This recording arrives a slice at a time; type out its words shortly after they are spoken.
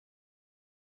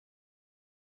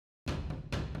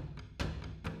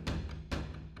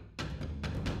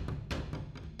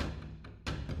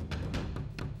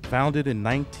Founded in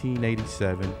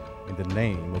 1987 in the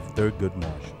name of Thurgood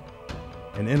Marshall,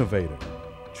 an innovator,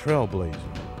 trailblazer,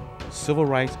 civil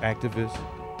rights activist,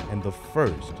 and the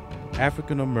first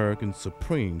African-American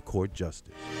Supreme Court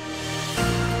Justice.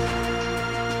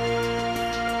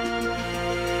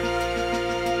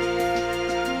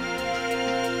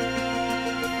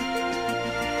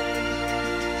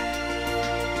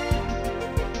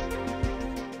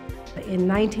 In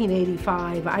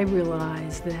 1985, I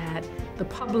realized that the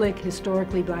public,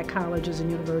 historically black colleges and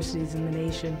universities in the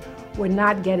nation were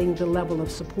not getting the level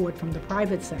of support from the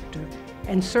private sector,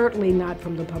 and certainly not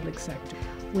from the public sector.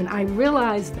 When I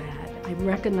realized that, I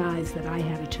recognized that I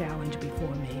had a challenge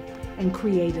before me and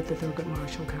created the Thurgood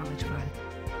Marshall College Fund.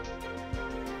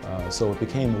 So it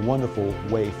became a wonderful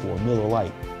way for Miller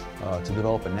Lite to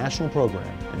develop a national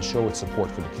program and show its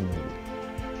support for the community.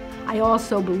 I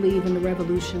also believe in the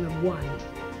revolution of one.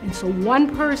 And so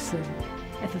one person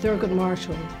at the Thurgood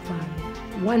Marshall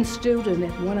Fund, one student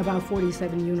at one of our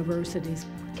 47 universities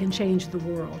can change the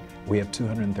world. We have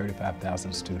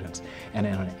 235,000 students, and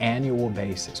on an annual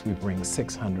basis, we bring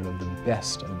 600 of the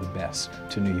best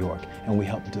to New York, and we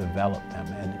help develop them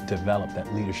and develop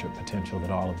that leadership potential that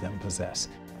all of them possess.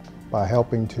 By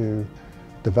helping to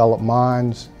develop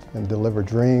minds and deliver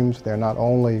dreams, they're not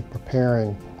only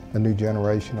preparing a new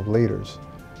generation of leaders,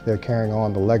 they're carrying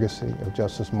on the legacy of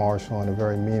Justice Marshall in a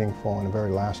very meaningful and a very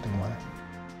lasting way.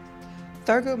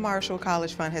 Thurgood Marshall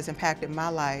College Fund has impacted my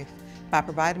life by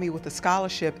providing me with a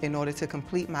scholarship in order to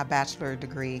complete my bachelor's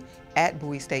degree at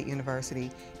Bowie State University,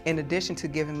 in addition to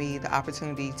giving me the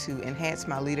opportunity to enhance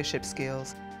my leadership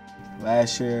skills.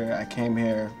 Last year I came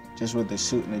here just with a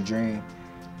shoot and a dream,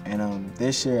 and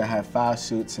this year I have 5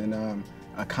 shoots and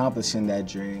accomplishing that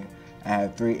dream. I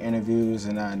had 3 interviews,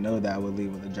 and I know that I will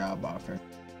leave with a job offer.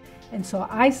 And so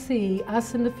I see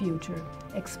us in the future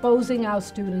exposing our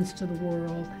students to the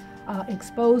world,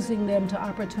 exposing them to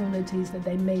opportunities that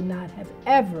they may not have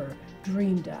ever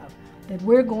dreamed of, that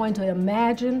we're going to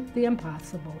imagine the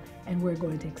impossible and we're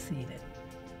going to exceed it.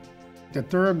 The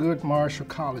Thurgood Marshall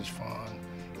College Fund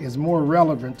is more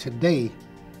relevant today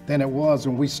than it was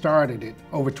when we started it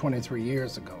over 23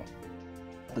 years ago.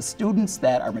 The students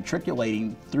that are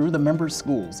matriculating through the member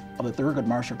schools of the Thurgood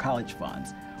Marshall College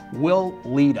Funds will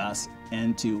lead us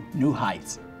into new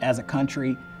heights as a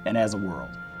country and as a world.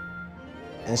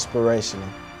 Inspirational,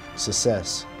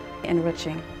 success.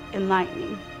 Enriching,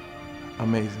 enlightening.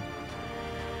 Amazing.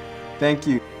 Thank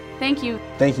you. Thank you.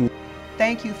 Thank you.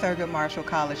 Thank you, Thurgood Marshall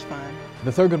College Fund.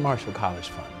 The Thurgood Marshall College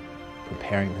Fund,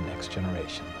 preparing the next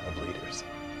generation of leaders.